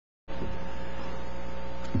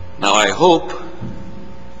Now, I hope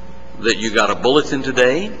that you got a bulletin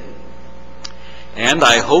today, and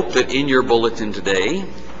I hope that in your bulletin today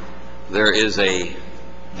there is a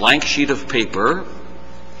blank sheet of paper,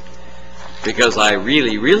 because I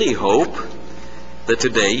really, really hope that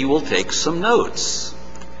today you will take some notes.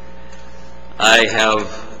 I have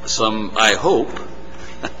some, I hope,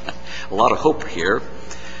 a lot of hope here.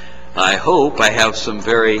 I hope I have some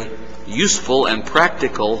very useful and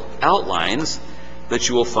practical outlines that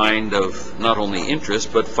you will find of not only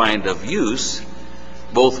interest, but find of use,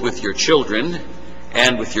 both with your children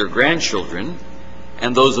and with your grandchildren,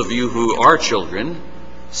 and those of you who are children.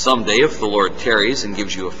 Someday, if the Lord tarries and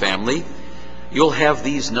gives you a family, you'll have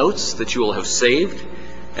these notes that you will have saved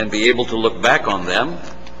and be able to look back on them.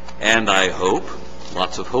 And I hope,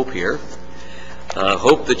 lots of hope here,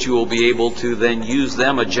 hope that you will be able to then use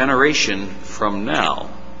them a generation from now.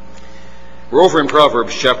 We're over in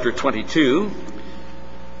Proverbs chapter 22,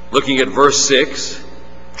 looking at verse 6.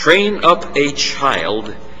 Train up a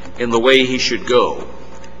child in the way he should go,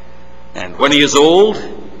 and when he is old,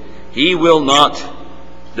 he will not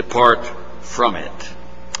depart from it.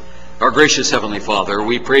 Our gracious Heavenly Father,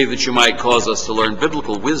 we pray that you might cause us to learn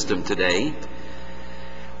biblical wisdom today,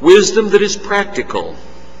 wisdom that is practical,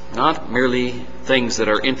 not merely things that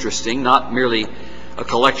are interesting, not merely a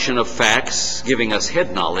collection of facts giving us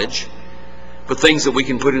head knowledge, but things that we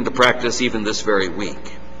can put into practice even this very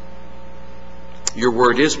week. Your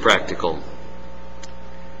word is practical.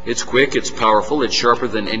 It's quick, it's powerful, it's sharper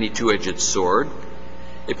than any two-edged sword.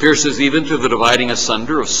 It pierces even to the dividing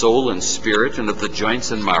asunder of soul and spirit and of the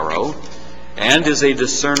joints and marrow, and is a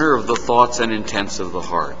discerner of the thoughts and intents of the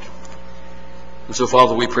heart. And so,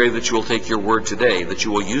 Father, we pray that you will take your word today, that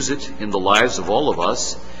you will use it in the lives of all of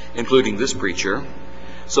us, including this preacher,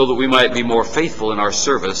 so that we might be more faithful in our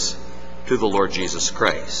service to the Lord Jesus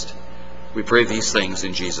Christ. We pray these things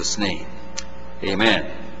in Jesus' name.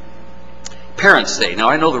 Amen. Parents' Day. Now,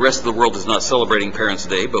 I know the rest of the world is not celebrating Parents'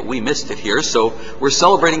 Day, but we missed it here, so we're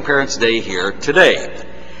celebrating Parents' Day here today.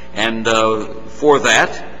 And for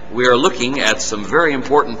that, we are looking at some very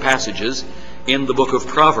important passages in the book of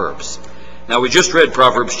Proverbs. Now, we just read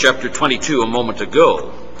Proverbs chapter 22 a moment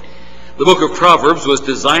ago. The book of Proverbs was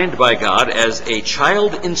designed by God as a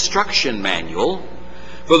child instruction manual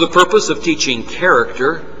for the purpose of teaching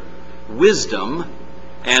character, wisdom,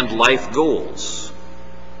 and life goals.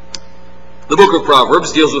 The book of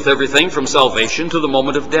Proverbs deals with everything from salvation to the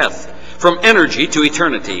moment of death, from energy to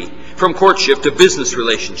eternity, from courtship to business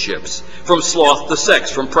relationships, from sloth to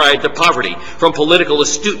sex, from pride to poverty, from political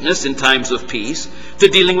astuteness in times of peace to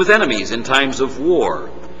dealing with enemies in times of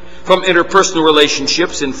war, from interpersonal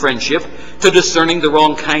relationships in friendship to discerning the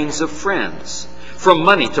wrong kinds of friends, from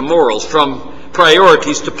money to morals, from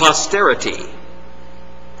priorities to posterity.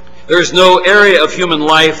 There is no area of human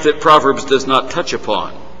life that Proverbs does not touch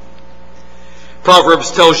upon.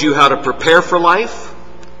 Proverbs tells you how to prepare for life,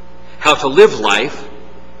 how to live life,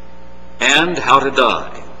 and how to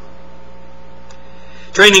die.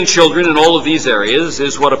 Training children in all of these areas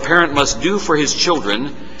is what a parent must do for his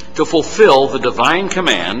children to fulfill the divine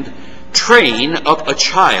command, train up a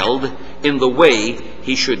child in the way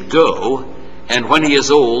he should go, and when he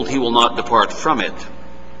is old, he will not depart from it.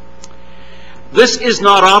 This is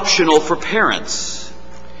not optional for parents.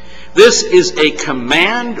 This is a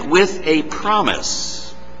command with a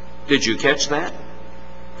promise. Did you catch that?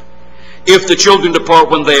 If the children depart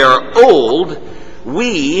when they are old,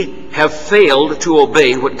 we have failed to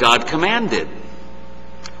obey what God commanded.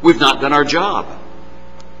 We've not done our job.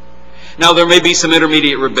 Now, there may be some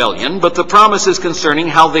intermediate rebellion, but the promise is concerning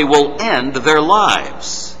how they will end their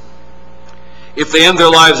lives. If they end their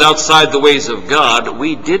lives outside the ways of God,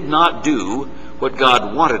 we did not do what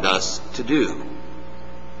God wanted us to do.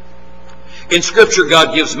 In Scripture,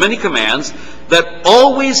 God gives many commands that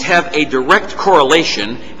always have a direct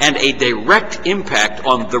correlation and a direct impact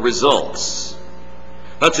on the results.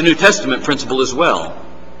 That's a New Testament principle as well.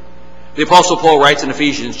 The Apostle Paul writes in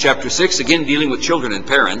Ephesians chapter 6, again dealing with children and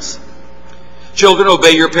parents, "Children,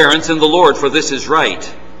 obey your parents in the Lord, for this is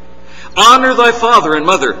right. Honor thy father and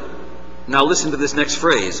mother." Now listen to this next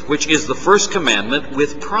phrase, "which is the first commandment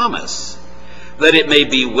with promise, that it may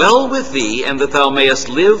be well with thee, and that thou mayest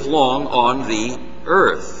live long on the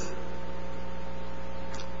earth."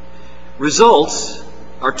 Results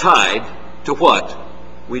are tied to what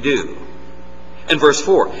we do. And verse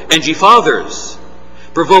 4, "And ye fathers,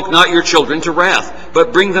 provoke not your children to wrath,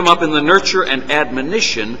 but bring them up in the nurture and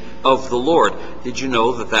admonition of the Lord." Did you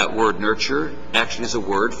know that that word nurture actually is a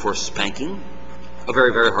word for spanking? A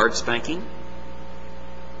very, very hard spanking?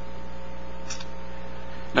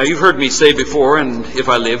 Now, you've heard me say before, and if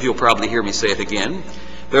I live, you'll probably hear me say it again,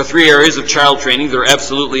 There are 3 areas of child training that are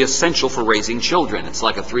absolutely essential for raising children. It's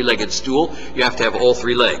like a 3-legged stool. You have to have all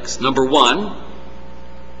 3 legs. Number 1,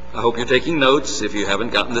 I hope you're taking notes if you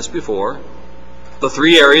haven't gotten this before, the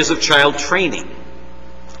 3 areas of child training.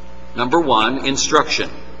 Number 1, instruction.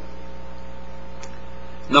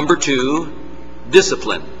 Number 2,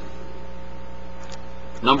 discipline.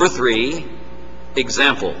 Number 3,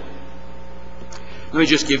 example. Let me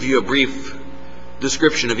just give you a brief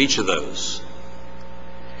description of each of those.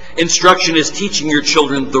 Instruction is teaching your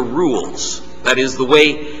children the rules, that is, the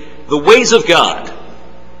ways of God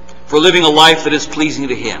for living a life that is pleasing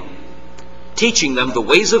to Him. Teaching them the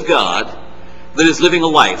ways of God that is living a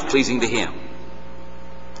life pleasing to Him.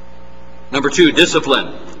 Number 2,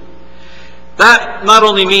 discipline. That not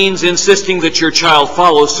only means insisting that your child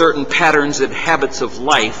follow certain patterns and habits of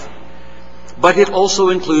life, but it also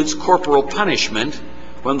includes corporal punishment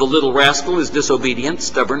when the little rascal is disobedient,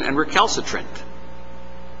 stubborn, and recalcitrant.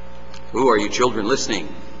 Ooh, are you children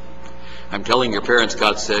listening? I'm telling your parents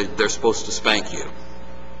God said they're supposed to spank you.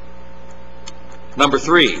 Number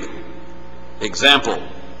 3, example.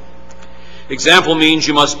 Example means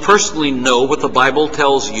you must personally know what the Bible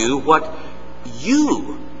tells you, what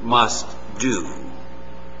you must do.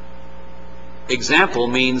 Example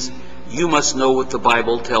means you must know what the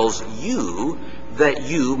Bible tells you that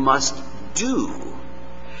you must do.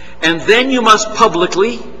 And then you must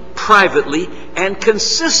publicly, privately, and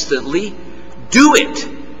consistently do it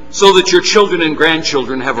so that your children and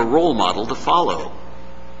grandchildren have a role model to follow.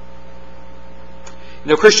 You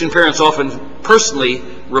know, Christian parents often personally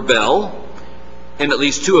rebel in at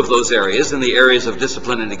least 2 of those areas, in the areas of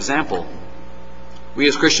discipline and example. We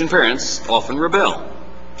as Christian parents often rebel.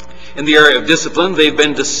 In the area of discipline, they've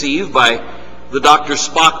been deceived by the Dr.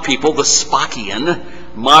 Spock people, the Spockian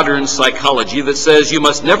modern psychology that says you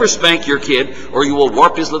must never spank your kid or you will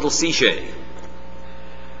warp his little sea.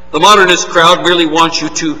 The modernist crowd merely wants you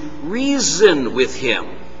to reason with him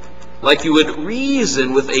like you would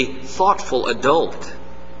reason with a thoughtful adult.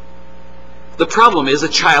 The problem is a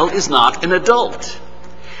child is not an adult.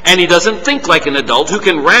 And he doesn't think like an adult who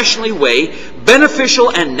can rationally weigh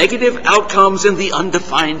beneficial and negative outcomes in the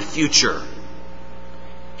undefined future.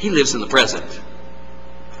 He lives in the present.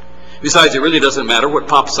 Besides, it really doesn't matter what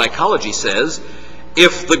pop psychology says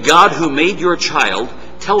if the God who made your child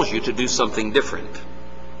tells you to do something different.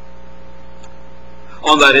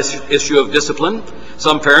 On that issue of discipline,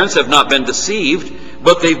 some parents have not been deceived,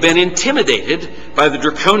 but they've been intimidated by the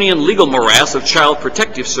draconian legal morass of Child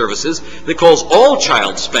Protective Services that calls all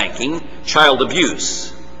child spanking child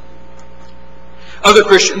abuse. Other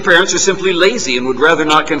Christian parents are simply lazy and would rather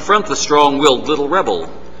not confront the strong-willed little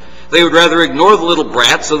rebel. They would rather ignore the little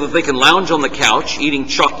brat so that they can lounge on the couch eating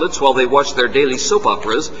chocolates while they watch their daily soap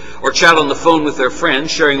operas or chat on the phone with their friends,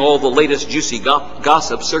 sharing all the latest juicy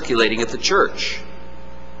gossip circulating at the church.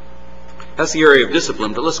 That's the area of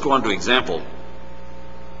discipline, but let's go on to example.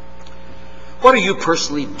 What are you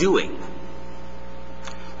personally doing?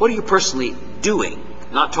 What are you personally doing?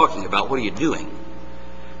 Not talking about, what are you doing?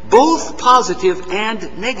 Both positive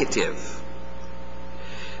and negative.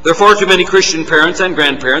 There are far too many Christian parents and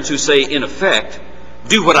grandparents who say, in effect,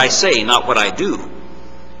 do what I say, not what I do.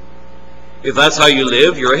 If that's how you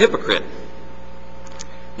live, you're a hypocrite.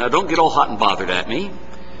 Now, don't get all hot and bothered at me.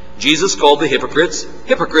 Jesus called the hypocrites,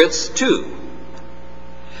 hypocrites too.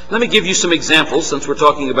 Let me give you some examples, since we're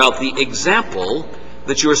talking about the example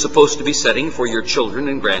that you are supposed to be setting for your children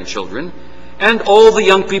and grandchildren, and all the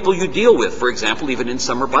young people you deal with, for example, even in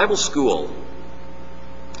summer Bible school.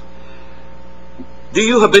 Do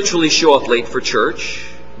you habitually show up late for church,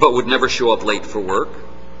 but would never show up late for work?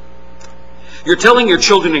 You're telling your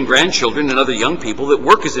children and grandchildren and other young people that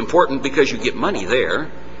work is important because you get money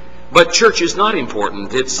there, but church is not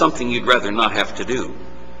important. It's something you'd rather not have to do.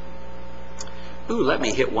 Ooh, let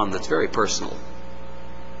me hit one that's very personal.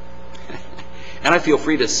 And I feel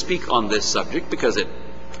free to speak on this subject because it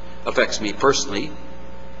affects me personally,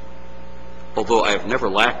 although I have never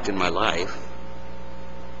lacked in my life.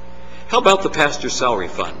 How about the pastor's salary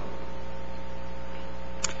fund?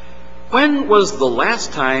 When was the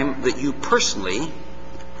last time that you personally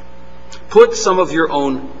put some of your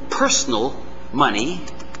own personal money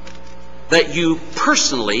that you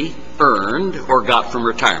personally earned or got from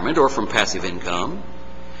retirement or from passive income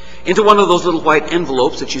into one of those little white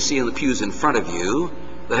envelopes that you see in the pews in front of you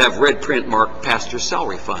that have red print marked pastor's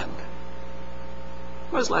salary fund?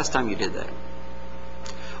 When was the last time you did that?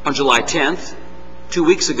 On July 10th, 2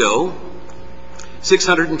 weeks ago,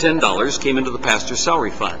 $610 came into the pastor's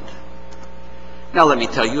salary fund. Now let me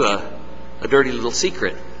tell you a dirty little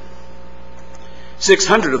secret.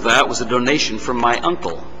 $600 of that was a donation from my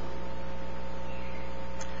uncle.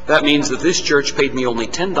 That means that this church paid me only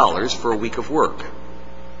 $10 for a week of work.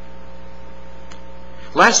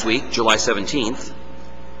 Last week, July 17th,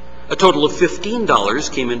 a total of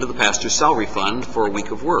 $15 came into the pastor's salary fund for a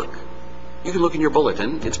week of work. You can look in your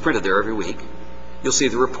bulletin. It's printed there every week. You'll see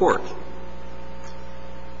the report.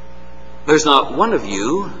 There's not one of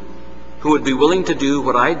you who would be willing to do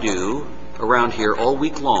what I do around here all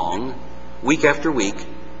week long, week after week,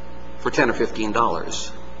 for $10 or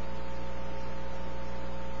 $15.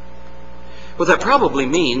 What that probably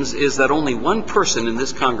means is that only one person in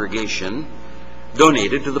this congregation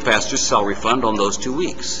donated to the pastor's salary fund on those 2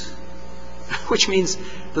 weeks, which means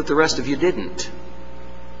that the rest of you didn't.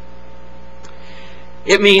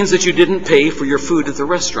 It means that you didn't pay for your food at the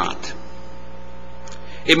restaurant.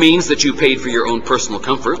 It means that you paid for your own personal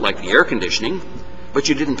comfort, like the air conditioning, but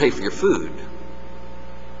you didn't pay for your food.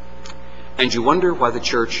 And you wonder why the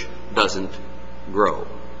church doesn't grow.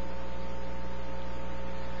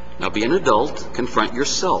 Now be an adult, confront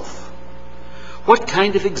yourself. What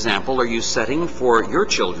kind of example are you setting for your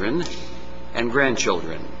children and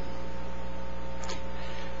grandchildren?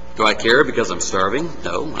 Do I care because I'm starving?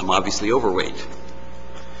 No, I'm obviously overweight.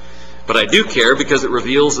 But I do care because it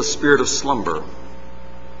reveals a spirit of slumber,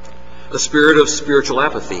 a spirit of spiritual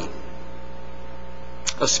apathy,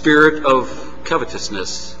 a spirit of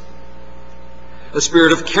covetousness, a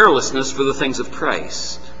spirit of carelessness for the things of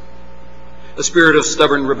Christ, a spirit of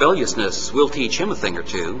stubborn rebelliousness. We'll teach him a thing or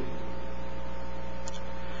two.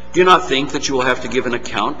 Do you not think that you will have to give an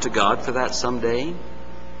account to God for that someday?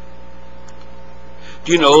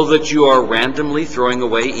 Do you know that you are randomly throwing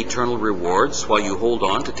away eternal rewards while you hold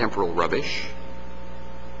on to temporal rubbish?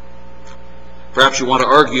 Perhaps you want to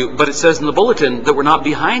argue, but it says in the bulletin that we're not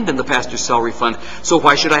behind in the pastor's salary fund, so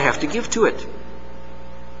why should I have to give to it?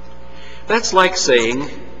 That's like saying,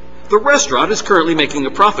 the restaurant is currently making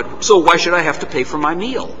a profit, so why should I have to pay for my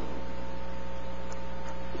meal?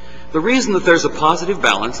 The reason that there's a positive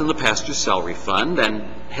balance in the pastor's salary fund, and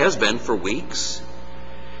has been for weeks,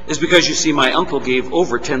 is because you see my uncle gave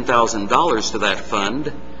over $10,000 to that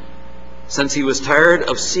fund since he was tired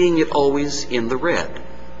of seeing it always in the red.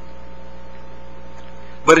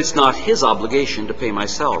 But it's not his obligation to pay my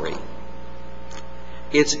salary.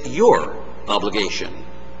 It's your obligation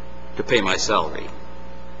to pay my salary.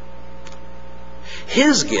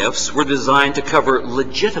 His gifts were designed to cover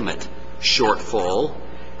legitimate shortfall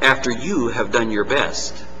after you have done your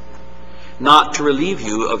best, not to relieve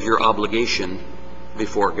you of your obligation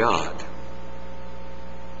before God.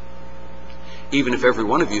 Even if every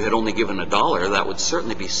one of you had only given $1, that would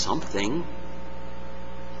certainly be something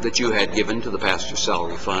that you had given to the pastor's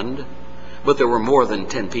salary fund, but there were more than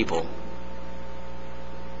 10 people.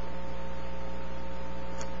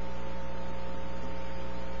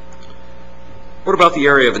 What about the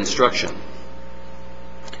area of instruction?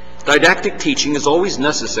 Didactic teaching is always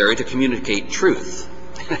necessary to communicate truth.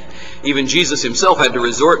 Even Jesus himself had to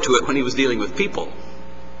resort to it when he was dealing with people.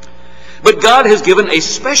 But God has given a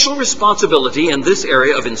special responsibility in this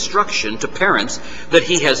area of instruction to parents that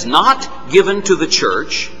he has not given to the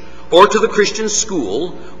church, or to the Christian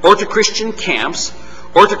school, or to Christian camps,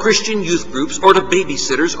 or to Christian youth groups, or to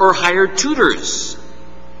babysitters, or hired tutors.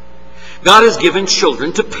 God has given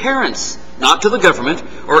children to parents, not to the government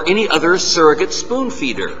or any other surrogate spoon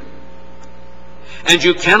feeder. And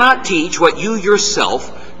you cannot teach what you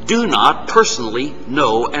yourself do not personally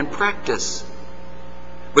know and practice.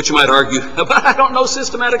 But you might argue, but I don't know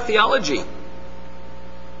systematic theology.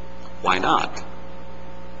 Why not?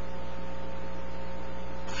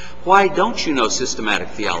 Why don't you know systematic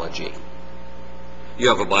theology? You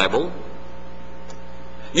have a Bible.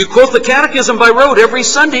 You quote the catechism by rote every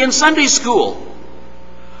Sunday in Sunday school.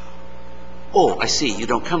 Oh, I see, you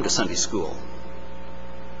don't come to Sunday school.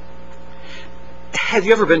 Have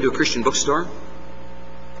you ever been to a Christian bookstore?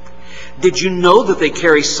 Did you know that they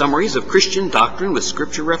carry summaries of Christian doctrine with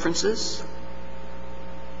scripture references?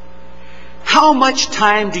 How much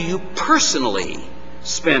time do you personally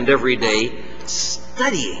spend every day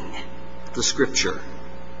studying the scripture?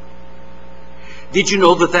 Did you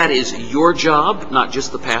know that that is your job, not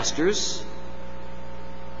just the pastor's?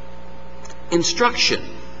 Instruction.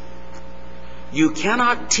 You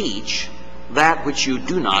cannot teach that which you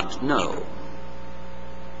do not know.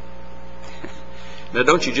 Now,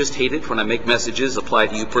 don't you just hate it when I make messages apply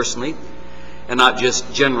to you personally, and not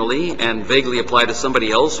just generally and vaguely apply to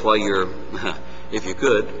somebody else while you're, if you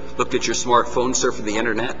could, looked at your smartphone, surfing the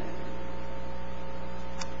internet?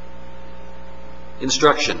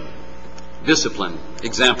 Instruction, discipline,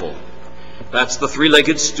 example. That's the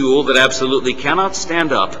three-legged stool that absolutely cannot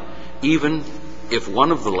stand up, even if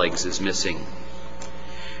one of the legs is missing.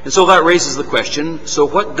 And so that raises the question, so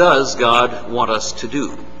what does God want us to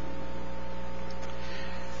do?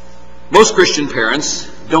 Most Christian parents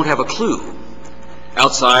don't have a clue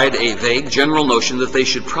outside a vague general notion that they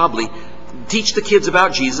should probably teach the kids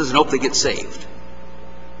about Jesus and hope they get saved.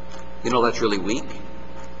 You know, that's really weak.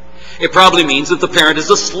 It probably means that the parent is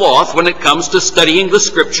a sloth when it comes to studying the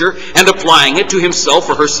Scripture and applying it to himself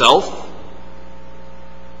or herself.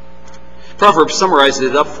 Proverbs summarizes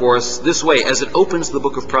it up for us this way as it opens the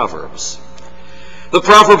book of Proverbs. The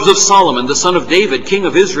Proverbs of Solomon, the son of David, king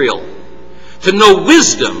of Israel, to know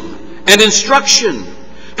wisdom and instruction,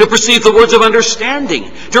 to perceive the words of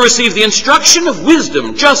understanding, to receive the instruction of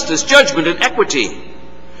wisdom, justice, judgment, and equity,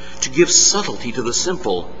 to give subtlety to the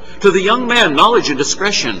simple, to the young man knowledge and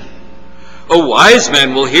discretion. A wise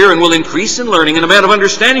man will hear and will increase in learning, and a man of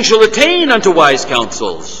understanding shall attain unto wise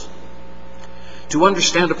counsels. To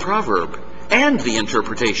understand a proverb and the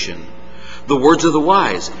interpretation, the words of the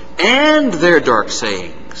wise and their dark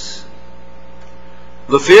sayings.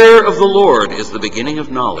 The fear of the Lord is the beginning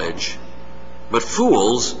of knowledge, but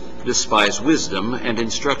fools despise wisdom and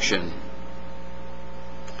instruction.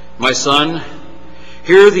 My son,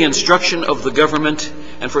 hear the instruction of the government,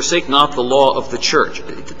 and forsake not the law of the church.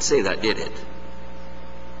 It didn't say that, did it?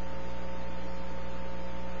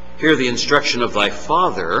 Hear the instruction of thy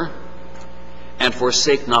father, and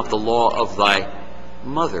forsake not the law of thy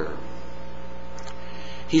mother.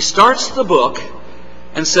 He starts the book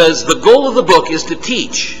and says the goal of the book is to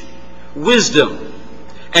teach wisdom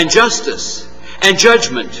and justice and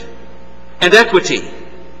judgment and equity,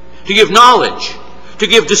 to give knowledge, to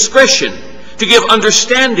give discretion, to give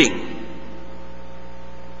understanding.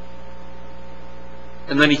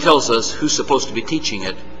 And then he tells us who's supposed to be teaching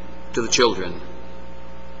it to the children.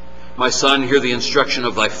 My son, hear the instruction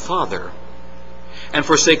of thy father, and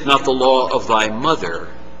forsake not the law of thy mother.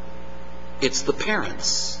 It's the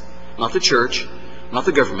parents, not the church, not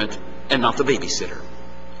the government, and not the babysitter.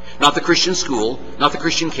 Not the Christian school, not the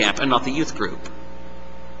Christian camp, and not the youth group.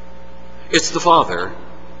 It's the father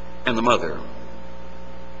and the mother.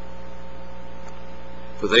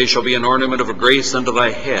 For they shall be an ornament of a grace unto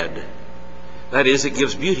thy head. That is, it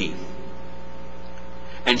gives beauty.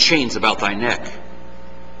 And chains about thy neck.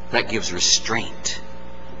 That gives restraint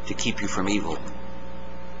to keep you from evil.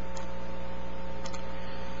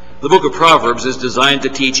 The book of Proverbs is designed to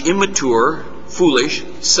teach immature, foolish,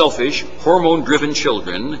 selfish, hormone-driven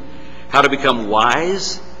children how to become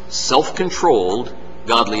wise, self-controlled,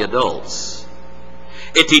 godly adults.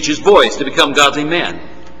 It teaches boys to become godly men.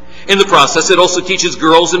 In the process, it also teaches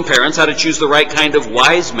girls and parents how to choose the right kind of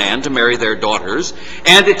wise man to marry their daughters.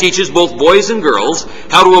 And it teaches both boys and girls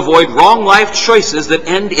how to avoid wrong life choices that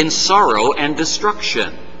end in sorrow and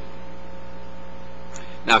destruction.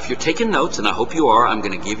 Now, if you're taking notes, and I hope you are, I'm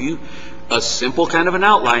going to give you a simple kind of an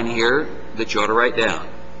outline here that you ought to write down.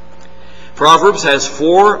 Proverbs has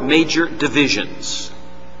 4 major divisions.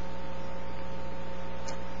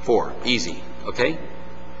 4. Easy. Okay?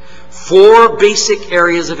 4 basic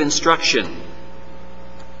areas of instruction.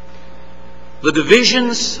 The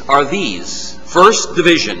divisions are these. First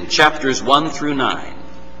division, chapters 1 through 9.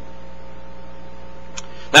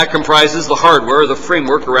 That comprises the hardware, the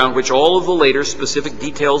framework around which all of the later specific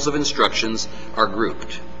details of instructions are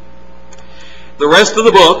grouped. The rest of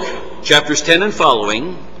the book, chapters 10 and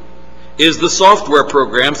following, is the software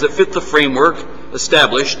programs that fit the framework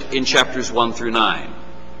established in chapters 1 through 9.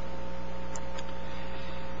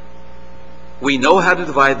 We know how to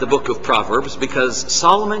divide the book of Proverbs because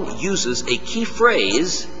Solomon uses a key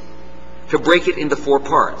phrase to break it into 4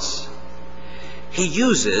 parts. He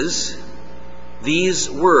uses these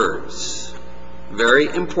words, very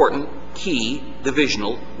important, key,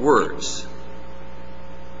 divisional words.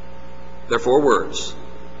 They're 4 words.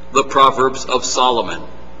 The Proverbs of Solomon.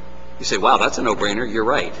 You say, wow, that's a no-brainer. You're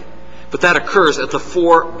right. But that occurs at the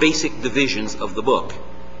 4 basic divisions of the book.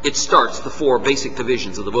 It starts the 4 basic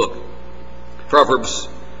divisions of the book. Proverbs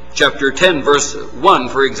chapter 10, verse 1,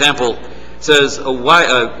 for example, says,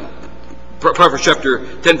 Proverbs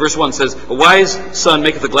chapter 10, verse 1 says, a wise son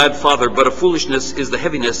maketh a glad father, but a foolishness is the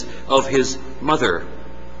heaviness of his mother.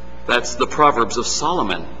 That's the Proverbs of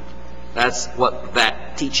Solomon. That's what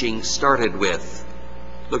that teaching started with.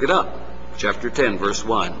 Look it up. Chapter 10, verse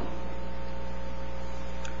 1.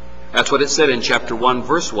 That's what it said in chapter 1,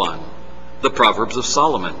 verse 1. The Proverbs of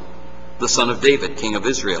Solomon, the son of David, king of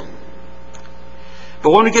Israel. But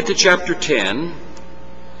when we get to chapter 10,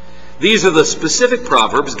 these are the specific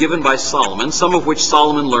proverbs given by Solomon, some of which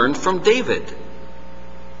Solomon learned from David.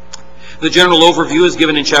 The general overview is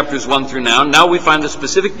given in chapters 1 through 9. Now we find the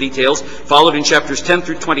specific details followed in chapters 10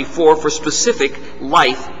 through 24 for specific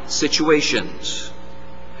life situations.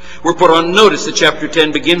 We're put on notice that chapter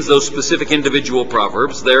 10 begins those specific individual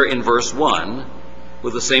proverbs there in verse 1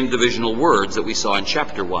 with the same divisional words that we saw in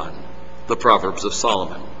chapter 1, the Proverbs of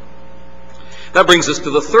Solomon. That brings us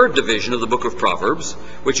to the third division of the book of Proverbs,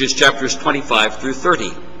 which is chapters 25 through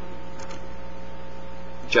 30.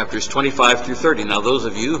 Chapters 25 through 30. Now, those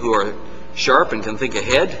of you who are sharp and can think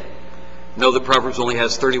ahead know that Proverbs only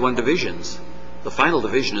has 31 divisions. The final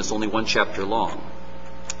division is only one chapter long.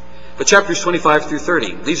 But chapters 25 through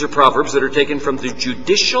 30, these are proverbs that are taken from the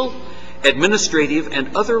judicial, administrative,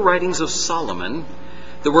 and other writings of Solomon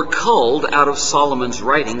that were culled out of Solomon's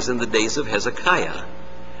writings in the days of Hezekiah.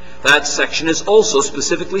 That section is also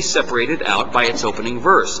specifically separated out by its opening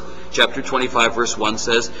verse. Chapter 25, verse 1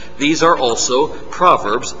 says, "These are also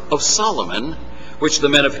proverbs of Solomon, which the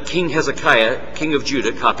men of King Hezekiah, king of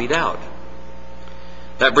Judah, copied out."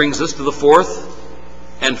 That brings us to the fourth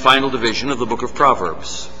and final division of the book of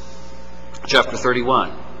Proverbs, chapter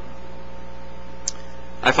 31.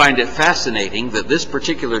 I find it fascinating that this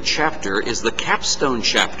particular chapter is the capstone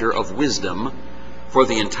chapter of wisdom for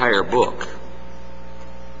the entire book,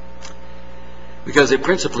 because it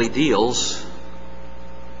principally deals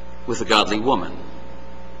with a godly woman.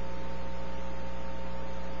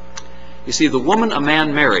 You see, the woman a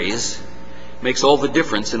man marries makes all the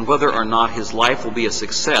difference in whether or not his life will be a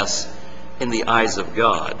success in the eyes of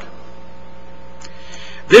God.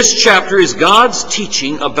 This chapter is God's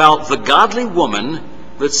teaching about the godly woman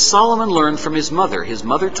that Solomon learned from his mother. His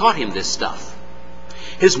mother taught him this stuff.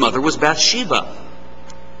 His mother was Bathsheba.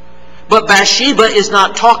 But Bathsheba is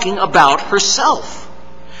not talking about herself.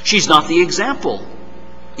 She's not the example.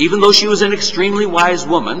 Even though she was an extremely wise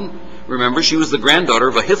woman, remember, she was the granddaughter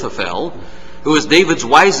of Ahithophel, who was David's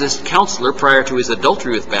wisest counselor prior to his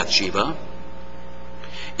adultery with Bathsheba.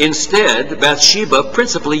 Instead, Bathsheba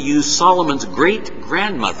principally used Solomon's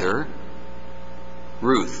great-grandmother,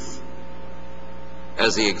 Ruth,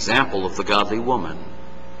 as the example of the godly woman.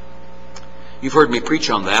 You've heard me preach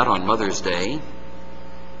on that on Mother's Day.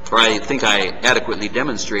 Or I think I adequately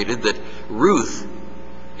demonstrated that Ruth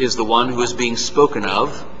is the one who is being spoken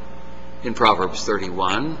of in Proverbs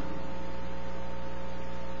 31.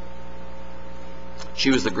 She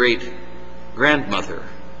was the great-grandmother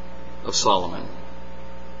of Solomon.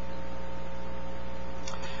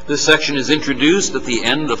 This section is introduced at the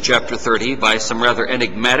end of chapter 30 by some rather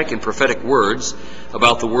enigmatic and prophetic words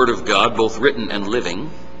about the Word of God, both written and living.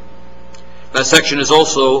 That section is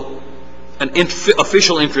also an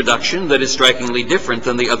official introduction that is strikingly different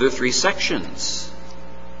than the other three sections.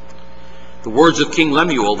 The words of King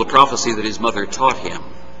Lemuel, the prophecy that his mother taught him.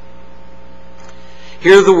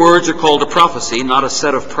 Here the words are called a prophecy, not a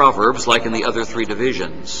set of proverbs like in the other three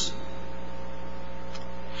divisions.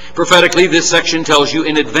 Prophetically, this section tells you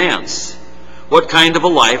in advance what kind of a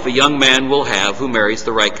life a young man will have who marries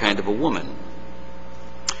the right kind of a woman,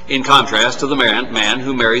 in contrast to the man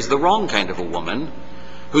who marries the wrong kind of a woman,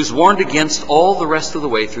 who's warned against all the rest of the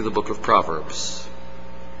way through the book of Proverbs.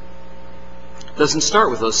 It doesn't start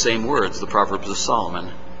with those same words, the Proverbs of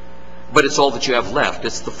Solomon, but it's all that you have left.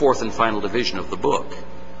 It's the fourth and final division of the book.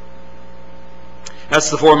 That's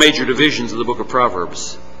the four major divisions of the book of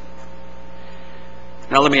Proverbs.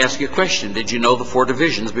 Now let me ask you a question. Did you know the four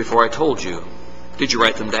divisions before I told you? Did you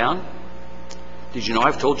write them down? Did you know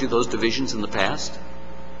I've told you those divisions in the past?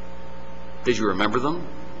 Did you remember them?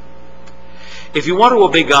 If you want to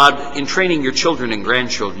obey God in training your children and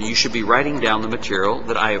grandchildren, you should be writing down the material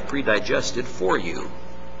that I have predigested for you.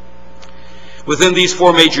 Within these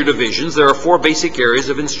four major divisions, there are four basic areas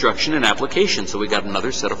of instruction and application. So we got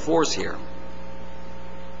another set of fours here.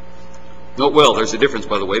 Note well, there's a difference,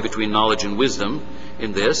 by the way, between knowledge and wisdom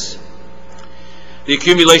in this. The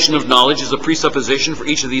accumulation of knowledge is a presupposition for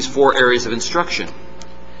each of these four areas of instruction.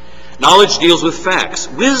 Knowledge deals with facts.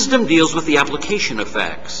 Wisdom deals with the application of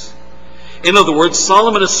facts. In other words,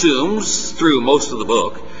 Solomon assumes, through most of the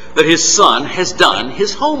book, that his son has done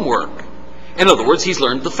his homework. In other words, he's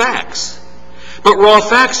learned the facts. But raw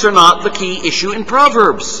facts are not the key issue in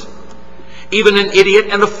Proverbs. Even an idiot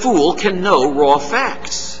and a fool can know raw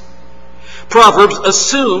facts. Proverbs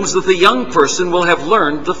assumes that the young person will have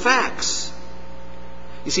learned the facts.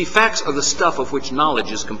 You see, facts are the stuff of which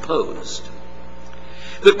knowledge is composed.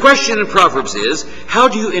 The question in Proverbs is, how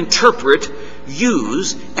do you interpret,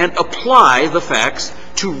 use, and apply the facts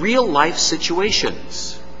to real life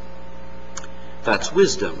situations? That's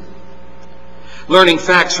wisdom. Learning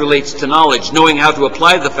facts relates to knowledge. Knowing how to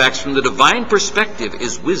apply the facts from the divine perspective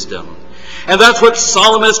is wisdom. And that's what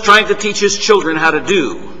Solomon is trying to teach his children how to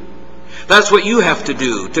do. That's what you have to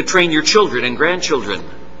do to train your children and grandchildren.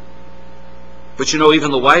 But you know,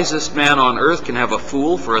 even the wisest man on earth can have a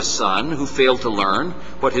fool for a son who failed to learn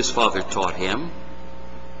what his father taught him.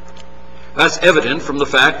 That's evident from the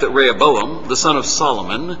fact that Rehoboam, the son of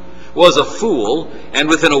Solomon, was a fool, and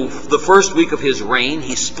within the first week of his reign,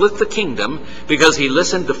 he split the kingdom because he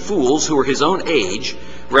listened to fools who were his own age,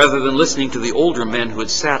 rather than listening to the older men who had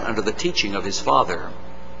sat under the teaching of his father.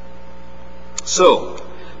 So,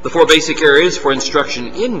 the four basic areas for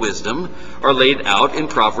instruction in wisdom are laid out in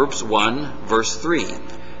Proverbs 1, verse 3.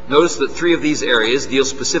 Notice that three of these areas deal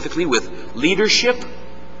specifically with leadership,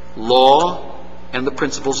 law, and the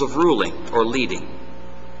principles of ruling or leading,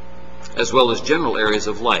 as well as general areas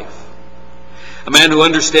of life. A man who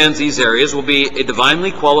understands these areas will be a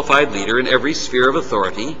divinely qualified leader in every sphere of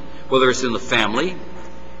authority, whether it's in the family,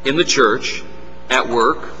 in the church, at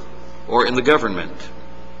work, or in the government.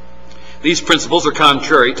 These principles are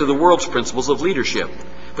contrary to the world's principles of leadership.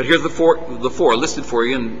 But here are the four listed for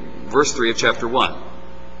you in verse 3 of chapter 1.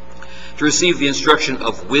 To receive the instruction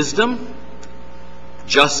of wisdom,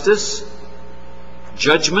 justice,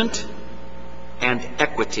 judgment, and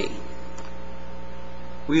equity.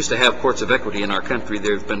 We used to have courts of equity in our country.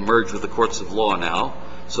 They've been merged with the courts of law now.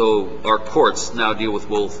 So our courts now deal with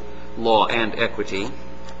both law and equity.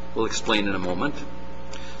 We'll explain in a moment.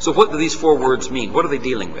 So what do these four words mean? What are they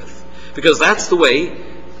dealing with? Because that's the way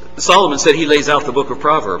Solomon said he lays out the book of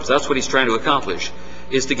Proverbs. That's what he's trying to accomplish,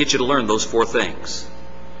 is to get you to learn those four things.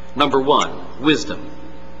 Number one, wisdom.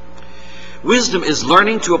 Wisdom is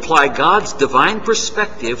learning to apply God's divine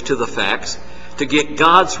perspective to the facts to get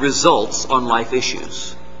God's results on life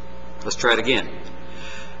issues. Let's try it again.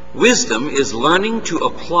 Wisdom is learning to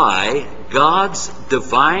apply God's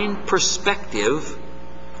divine perspective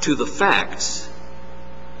to the facts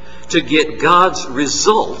to get God's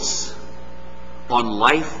results on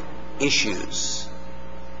life issues.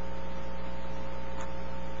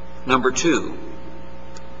 Number two,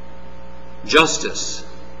 justice.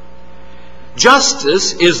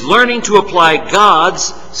 Justice is learning to apply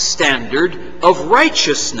God's standard of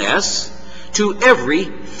righteousness to every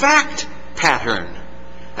fact pattern.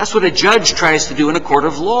 That's what a judge tries to do in a court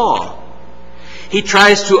of law. He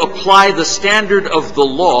tries to apply the standard of the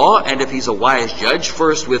law, and if he's a wise judge,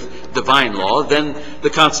 first with divine law, then the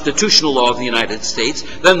constitutional law of the United States,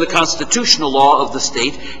 then the constitutional law of the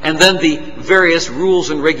state, and then the various rules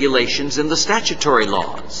and regulations in the statutory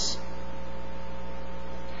laws.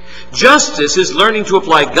 Justice is learning to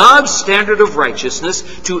apply God's standard of righteousness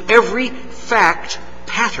to every fact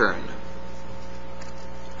pattern.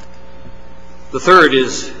 The third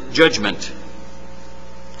is judgment.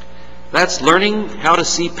 That's learning how to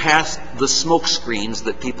see past the smoke screens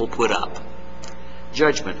that people put up.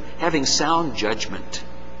 Judgment, having sound judgment.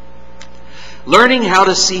 Learning how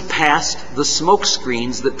to see past the smoke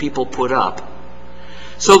screens that people put up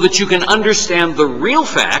so that you can understand the real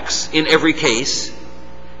facts in every case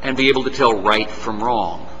and be able to tell right from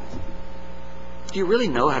wrong. Do you really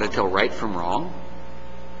know how to tell right from wrong?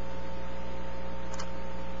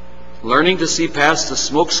 Learning to see past the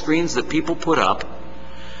smoke screens that people put up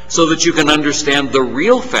so that you can understand the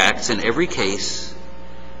real facts in every case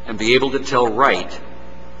and be able to tell right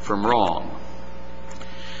from wrong.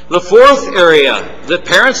 The fourth area that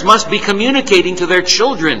parents must be communicating to their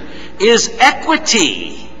children is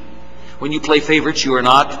equity. When you play favorites, you are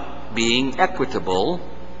not being equitable.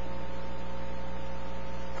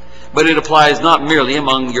 But it applies not merely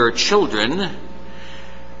among your children,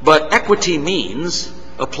 but equity means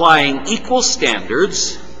applying equal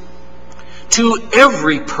standards to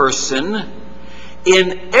every person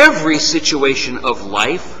in every situation of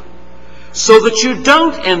life so that you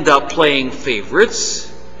don't end up playing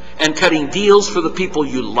favorites and cutting deals for the people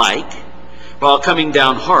you like while coming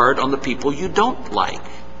down hard on the people you don't like.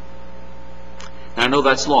 Now, I know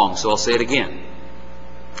that's long, so I'll say it again.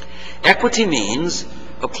 Equity means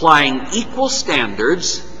applying equal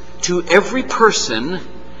standards to every person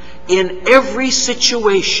in every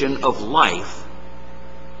situation of life.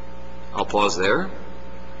 I'll pause there.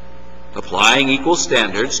 Applying equal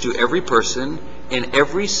standards to every person in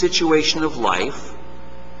every situation of life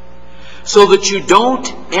so that you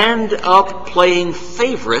don't end up playing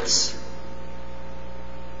favorites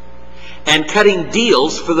and cutting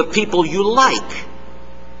deals for the people you like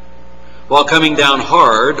while coming down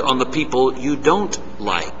hard on the people you don't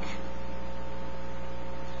like.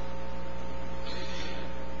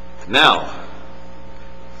 Now,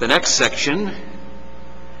 the next section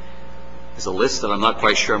is a list that I'm not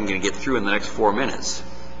quite sure I'm going to get through in the next 4 minutes.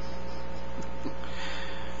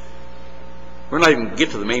 We're not even going to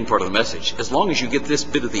get to the main part of the message. As long as you get this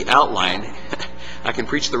bit of the outline, I can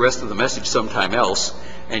preach the rest of the message sometime else,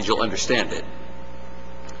 and you'll understand it.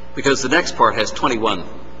 because the next part has 21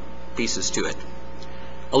 pieces to it.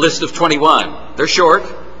 A list of 21. They're short,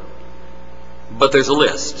 but there's a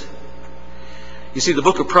list. You see, the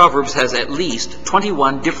book of Proverbs has at least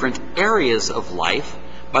 21 different areas of life.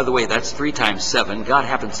 By the way, that's 3 times 7. God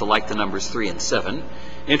happens to like the numbers 3 and 7.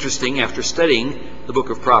 Interesting, after studying the book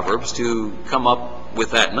of Proverbs, to come up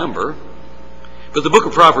with that number. But the book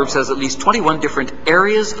of Proverbs has at least 21 different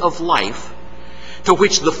areas of life, to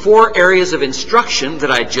which the 4 areas of instruction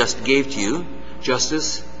that I just gave to you,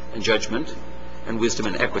 justice and judgment and wisdom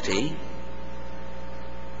and equity,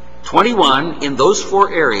 21 in those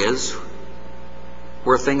 4 areas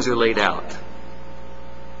where things are laid out.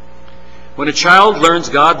 When a child learns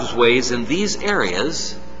God's ways in these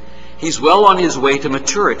areas, he's well on his way to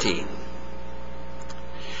maturity.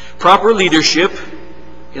 Proper leadership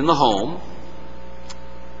in the home,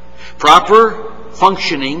 proper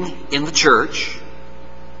functioning in the church,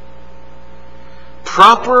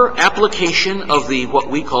 proper application of the what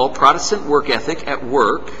we call Protestant work ethic at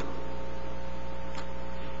work,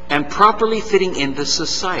 and properly fitting into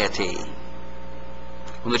society.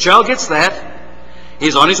 When the child gets that,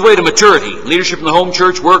 he's on his way to maturity, leadership in the home,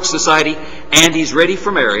 church, work, society, and he's ready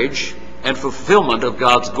for marriage and fulfillment of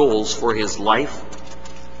God's goals for his life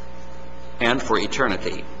and for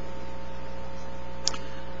eternity.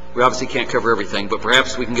 We obviously can't cover everything, but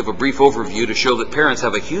perhaps we can give a brief overview to show that parents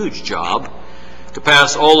have a huge job to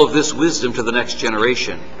pass all of this wisdom to the next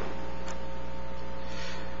generation.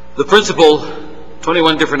 The principal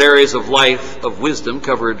 21 different areas of life of wisdom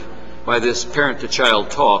covered by this parent-to-child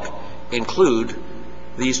talk include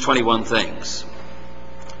these 21 things.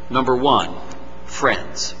 Number 1,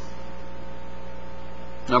 friends.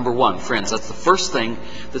 Number 1, friends. That's the first thing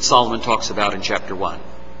that Solomon talks about in chapter 1.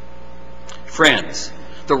 Friends.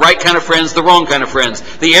 The right kind of friends, the wrong kind of friends.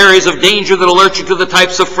 The areas of danger that alert you to the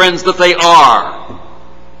types of friends that they are.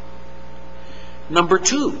 Number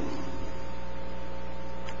 2,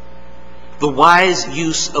 the wise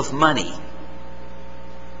use of money.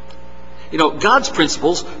 You know, God's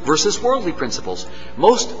principles versus worldly principles.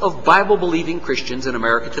 Most of Bible-believing Christians in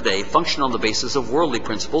America today function on the basis of worldly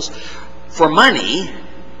principles for money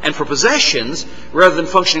and for possessions rather than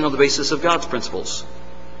functioning on the basis of God's principles.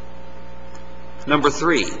 Number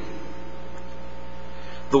 3,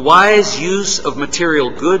 the wise use of material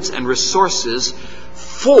goods and resources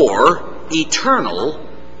for eternal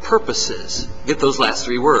purposes. Get those last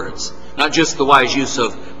 3 words. Not just the wise use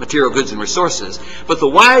of material goods and resources, but the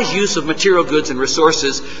wise use of material goods and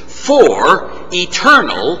resources for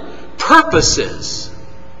eternal purposes.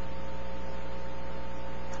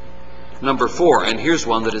 Number 4, and here's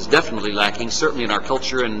one that is definitely lacking, certainly in our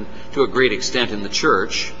culture and to a great extent in the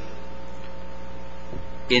church: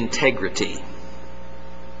 integrity.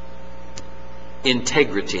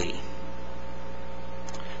 Integrity.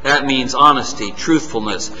 That means honesty,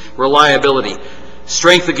 truthfulness, reliability,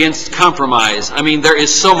 strength against compromise. I mean, there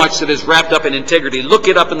is so much that is wrapped up in integrity. Look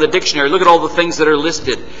it up in the dictionary. Look at all the things that are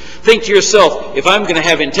listed. Think to yourself, if I'm going to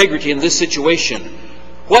have integrity in this situation,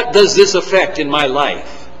 what does this affect in my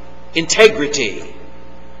life? Integrity.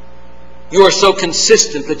 You are so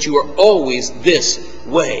consistent that you are always this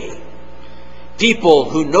way. People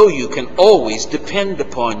who know you can always depend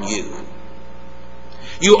upon you.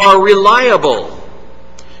 You are reliable.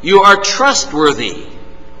 You are trustworthy.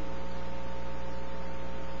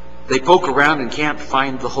 They poke around and can't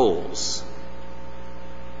find the holes.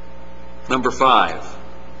 Number 5.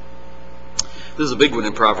 This is a big one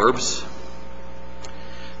in Proverbs.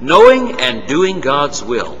 Knowing and doing God's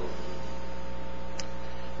will.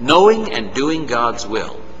 Knowing and doing God's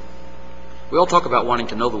will. We all talk about wanting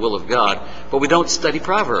to know the will of God, but we don't study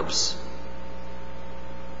Proverbs.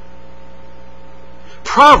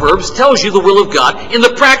 Proverbs tells you the will of God in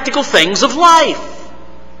the practical things of life.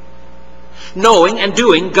 Knowing and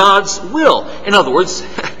doing God's will. In other words,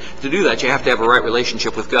 to do that you have to have a right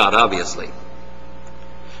relationship with God, obviously.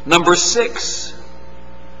 Number 6,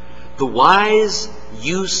 the wise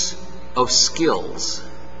use of skills.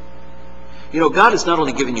 You know, God has not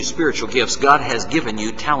only given you spiritual gifts, God has given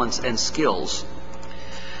you talents and skills.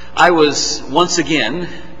 I was once again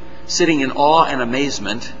sitting in awe and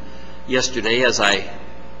amazement yesterday as I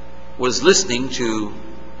was listening to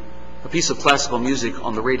a piece of classical music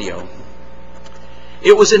on the radio.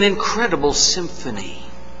 It was an incredible symphony.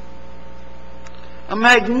 A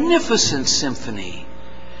magnificent symphony.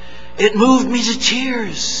 It moved me to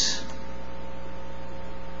tears.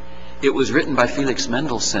 It was written by Felix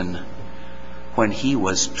Mendelssohn when he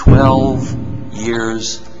was 12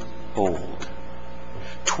 years old.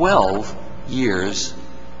 12 years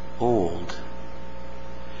old.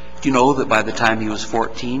 Do you know that by the time he was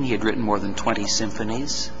 14, he had written more than 20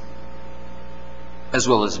 symphonies? as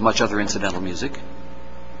well as much other incidental music.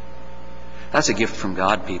 That's a gift from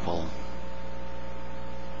God, people.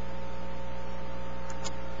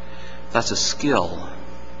 That's a skill.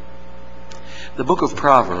 The book of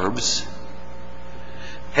Proverbs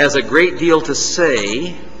has a great deal to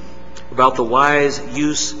say about the wise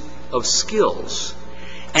use of skills,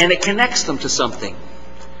 and it connects them to something.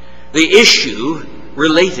 The issue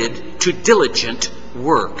related to diligent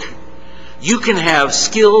work. You can have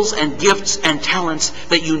skills and gifts and talents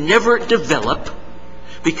that you never develop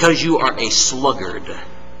because you are a sluggard.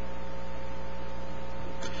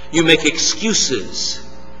 You make excuses.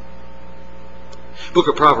 The book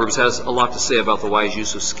of Proverbs has a lot to say about the wise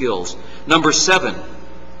use of skills. Number 7,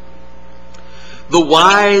 the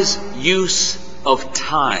wise use of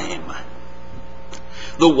time.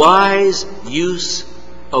 The wise use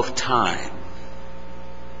of time.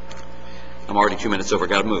 I'm already 2 minutes over,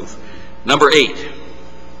 got to move. Number 8.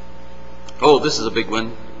 Oh, this is a big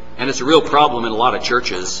one, and it's a real problem in a lot of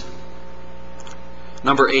churches.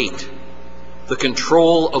 Number 8, the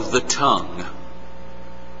control of the tongue.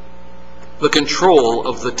 The control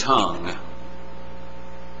of the tongue.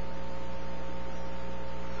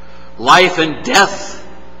 Life and death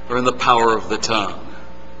are in the power of the tongue.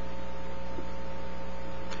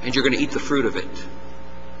 And you're going to eat the fruit of it.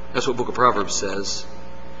 That's what the book of Proverbs says.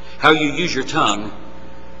 How you use your tongue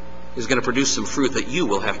is going to produce some fruit that you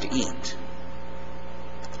will have to eat.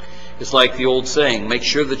 It's like the old saying, make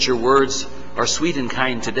sure that your words are sweet and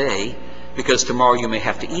kind today, because tomorrow you may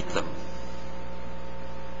have to eat them.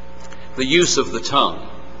 The use of the tongue.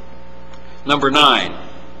 Number 9,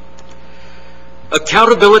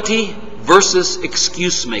 accountability versus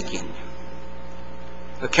excuse making.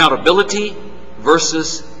 Accountability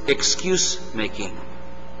versus excuse making.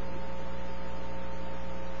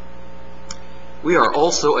 We are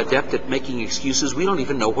also adept at making excuses. We don't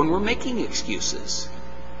even know when we're making excuses.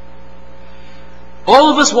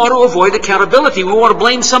 All of us want to avoid accountability. We want to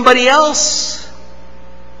blame somebody else.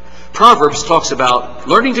 Proverbs talks about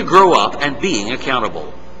learning to grow up and being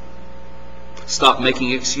accountable. Stop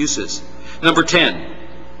making excuses. Number 10,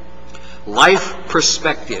 life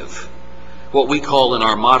perspective. What we call in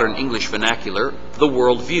our modern English vernacular, the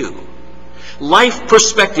worldview. Life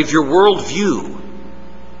perspective, your worldview.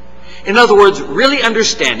 In other words, really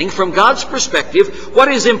understanding from God's perspective what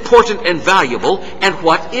is important and valuable and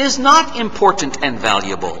what is not important and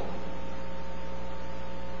valuable.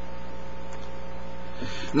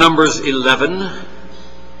 Numbers 11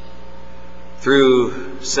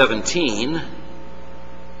 through 17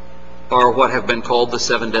 are what have been called the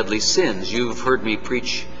 7 deadly sins. You've heard me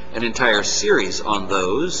preach an entire series on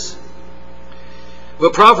those.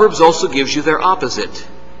 But Proverbs also gives you their opposite.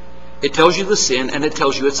 It tells you the sin and it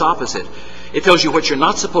tells you its opposite. It tells you what you're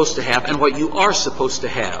not supposed to have and what you are supposed to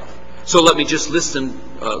have. So let me just list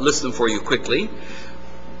them for you quickly.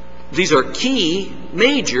 These are key,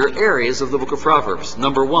 major areas of the book of Proverbs.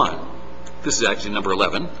 Number 1, this is actually number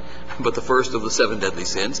 11, but the first of the 7 deadly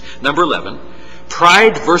sins. Number 11,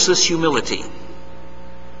 pride versus humility.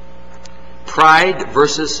 Pride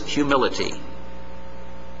versus humility.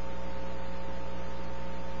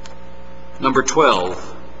 Number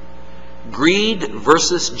 12, greed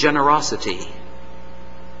versus generosity.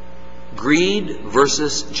 Greed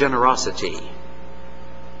versus generosity.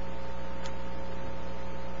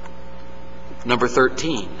 Number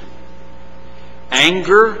 13,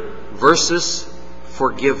 anger versus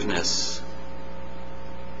forgiveness.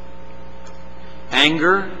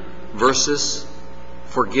 Anger versus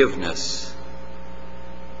forgiveness.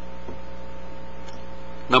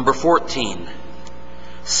 Number 14,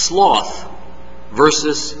 sloth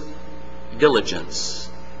versus diligence.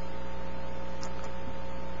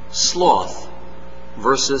 Sloth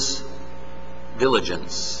versus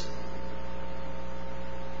diligence.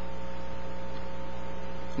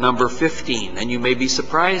 Number 15, and you may be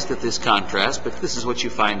surprised at this contrast, but this is what you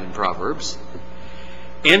find in Proverbs.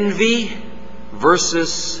 Envy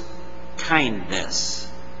versus kindness.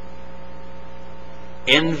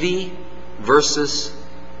 Envy versus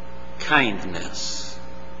kindness.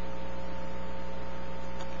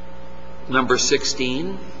 Number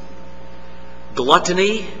 16,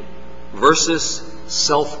 gluttony versus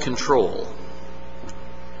self-control.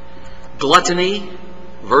 Gluttony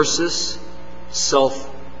versus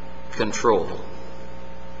self-control.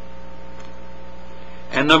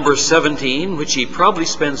 And number 17, which he probably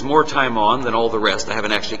spends more time on than all the rest. I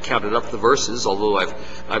haven't actually counted up the verses, although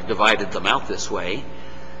I've divided them out this way.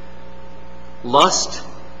 Lust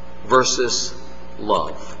versus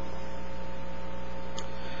love.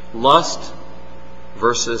 Lust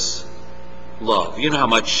versus love. You know how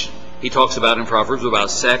much He talks about in Proverbs about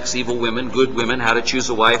sex, evil women, good women, how to choose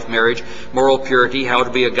a wife, marriage, moral purity, how to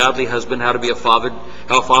be a godly husband, how to be a father,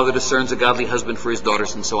 how a father discerns a godly husband for his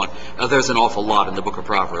daughters, and so on. There's an awful lot in the book of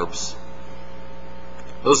Proverbs.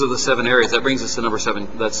 Those are the 7 areas. That brings us to number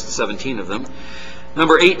 7. That's 17 of them.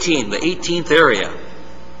 Number 18, the 18th area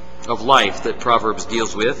of life that Proverbs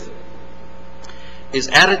deals with is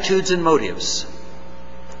attitudes and motives.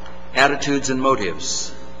 Attitudes and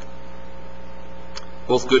motives.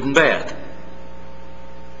 Both good and bad.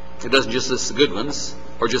 It doesn't just list the good ones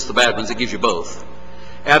or just the bad ones. It gives you both.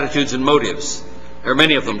 Attitudes and motives. There are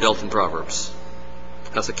many of them dealt in Proverbs.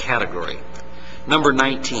 That's a category. Number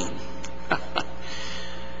 19.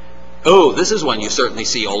 Oh, this is one you certainly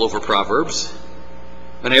see all over Proverbs.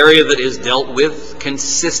 An area that is dealt with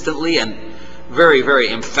consistently and very, very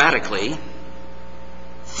emphatically.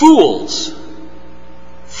 Fools.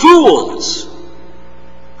 Fools.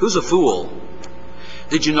 Who's a fool?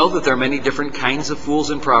 Did you know that there are many different kinds of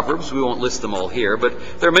fools in Proverbs? We won't list them all here,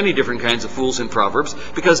 but there are many different kinds of fools in Proverbs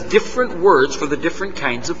because different words for the different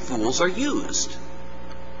kinds of fools are used.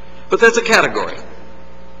 But that's a category.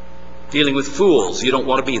 Dealing with fools, you don't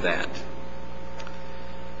want to be that.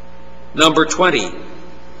 Number 20.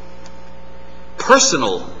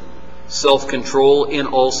 Personal self-control in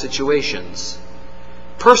all situations.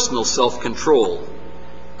 Personal self-control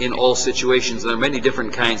in all situations. There are many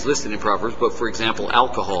different kinds listed in Proverbs, but for example,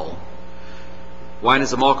 alcohol. Wine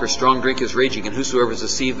is a mocker, strong drink is raging, and whosoever is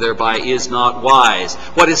deceived thereby is not wise.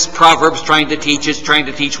 What is Proverbs trying to teach? It's trying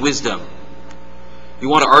to teach wisdom. You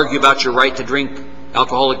want to argue about your right to drink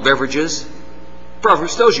alcoholic beverages?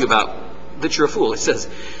 Proverbs tells you about that you're a fool. It says,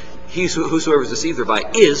 whosoever is deceived thereby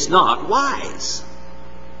is not wise.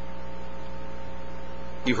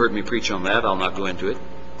 You've heard me preach on that. I'll not go into it.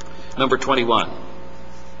 Number 21.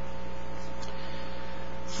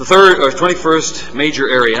 The 21st major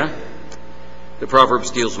area that Proverbs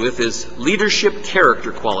deals with is leadership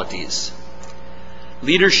character qualities.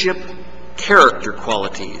 Leadership character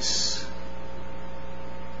qualities.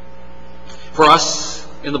 For us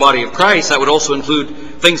in the body of Christ, that would also include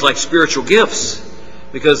things like spiritual gifts,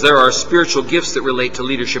 because there are spiritual gifts that relate to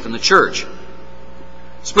leadership in the church.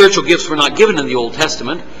 Spiritual gifts were not given in the Old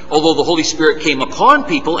Testament, although the Holy Spirit came upon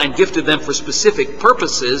people and gifted them for specific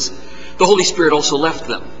purposes. The Holy Spirit also left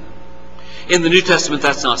them. In the New Testament,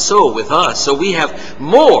 that's not so with us. So we have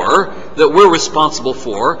more that we're responsible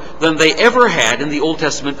for than they ever had in the Old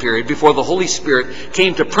Testament period before the Holy Spirit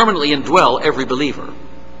came to permanently indwell every believer.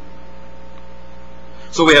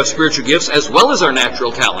 So we have spiritual gifts as well as our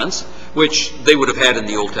natural talents, which they would have had in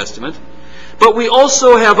the Old Testament. But we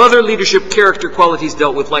also have other leadership character qualities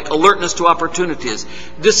dealt with, like alertness to opportunities,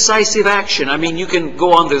 decisive action. I mean, you can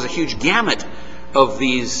go on. There's a huge gamut of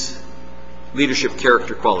these leadership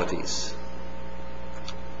character qualities.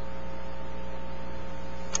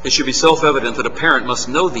 It should be self-evident that a parent must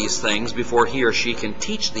know these things before he or she can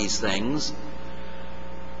teach these things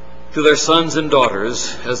to their sons and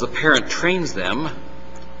daughters as the parent trains them,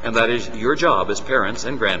 and that is your job as parents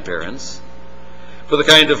and grandparents, for the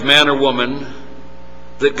kind of man or woman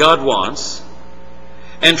that God wants,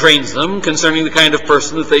 and trains them concerning the kind of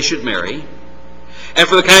person that they should marry, and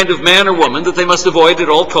for the kind of man or woman that they must avoid at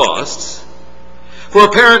all costs. For a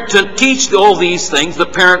parent to teach all these things, the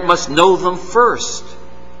parent must know them first.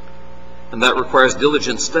 And that requires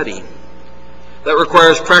diligent study. That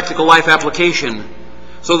requires practical life application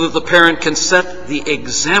so that the parent can set the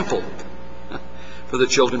example for the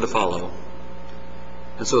children to follow.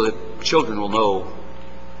 And so that children will know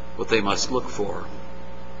what they must look for.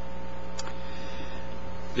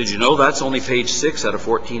 Did you know that's only page 6 out of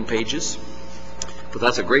 14 pages? But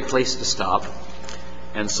that's a great place to stop.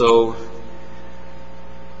 And so,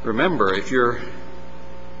 remember, if you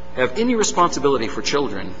have any responsibility for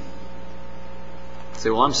children, say,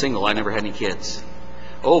 well, I'm single, I never had any kids.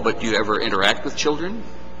 Oh, but do you ever interact with children?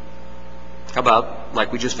 How about,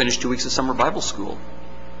 like we just finished 2 weeks of summer Bible school?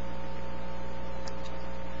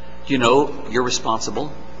 Do you know you're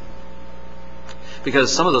responsible?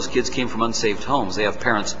 Because some of those kids came from unsaved homes. They have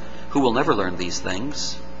parents who will never learn these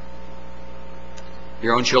things.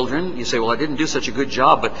 Your own children, you say, well, I didn't do such a good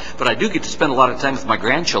job, but I do get to spend a lot of time with my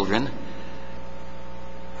grandchildren.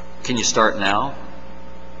 Can you start now?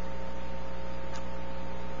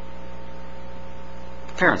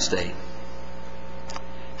 Parents' Day.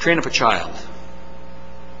 Train up a child.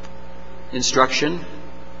 Instruction,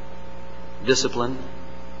 discipline,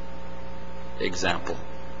 example.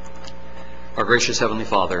 Our gracious Heavenly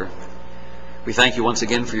Father, we thank you once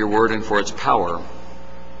again for your word and for its power.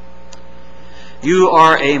 You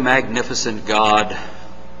are a magnificent God.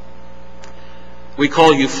 We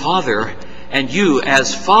call you Father, And you,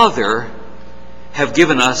 as Father, have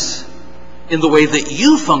given us, in the way that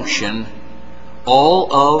you function,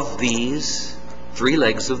 all of these three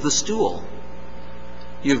legs of the stool.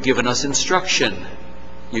 You've given us instruction.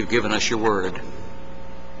 You've given us your word.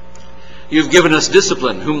 You've given us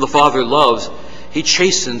discipline. Whom the Father loves, he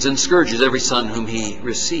chastens and scourges every son whom he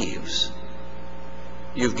receives.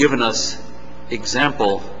 You've given us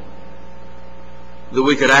example that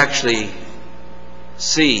we could actually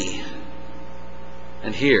see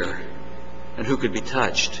and hear, and who could be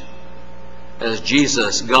touched, as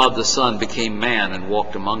Jesus, God the Son, became man and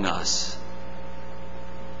walked among us.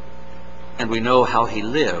 And we know how he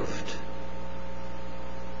lived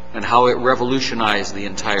and how it revolutionized the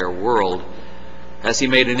entire world as he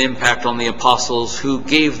made an impact on the apostles, who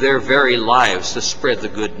gave their very lives to spread the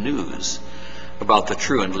good news about the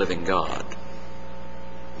true and living God.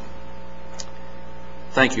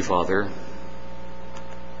 Thank you, Father,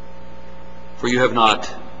 for you have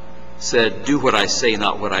not said, "Do what I say,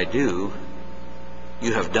 not what I do."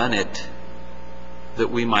 You have done it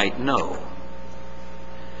that we might know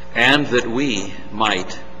and that we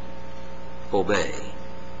might obey.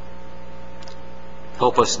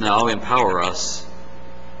 Help us now, empower us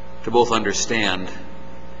to both understand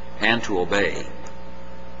and to obey.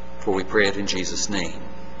 For we pray it in Jesus' name.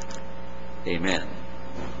 Amen.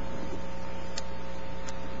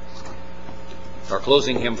 Our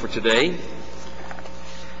closing hymn for today